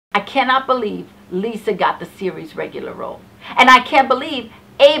I cannot believe Lisa got the series regular role. And I can't believe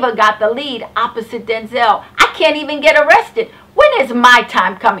Ava got the lead opposite Denzel. I can't even get arrested. When is my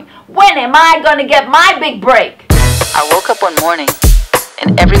time coming? When am I going to get my big break? I woke up one morning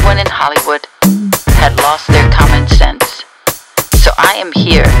and everyone in Hollywood had lost their common sense. So I am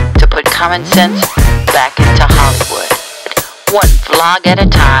here to put common sense back into Hollywood. One vlog at a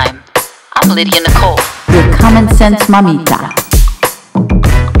time. I'm Lydia Nicole, your Common Sense Mamita.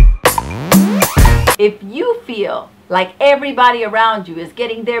 If you feel like everybody around you is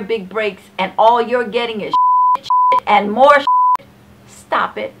getting their big breaks and all you're getting is shit and more shit,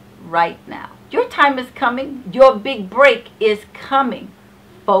 stop it right now. Your time is coming. Your big break is coming.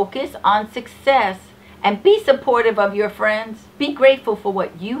 Focus on success and be supportive of your friends. Be grateful for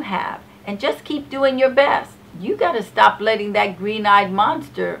what you have and just keep doing your best. You got to stop letting that green-eyed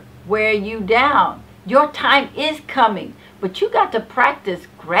monster wear you down. Your time is coming, but you got to practice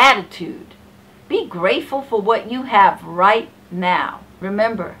gratitude. Be grateful for what you have right now.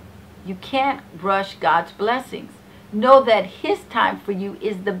 Remember, you can't rush God's blessings. Know that His time for you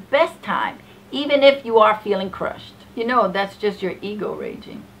is the best time, even if you are feeling crushed. You know, that's just your ego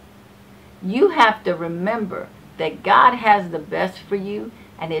raging. You have to remember that God has the best for you,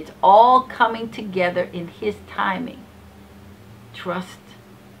 and it's all coming together in His timing. Trust.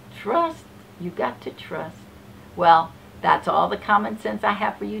 Trust. You got to trust. Well, that's all the common sense I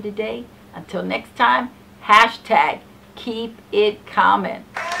have for you today. Until next time, hashtag keep it common.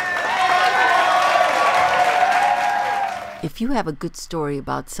 If you have a good story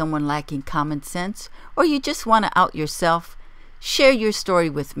about someone lacking common sense, or you just want to out yourself, share your story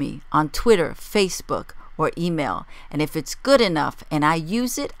with me on Twitter, Facebook, or email. And if it's good enough and I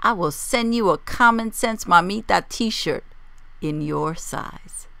use it, I will send you a Common Sense Mamita t-shirt in your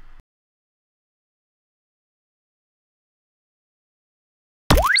size.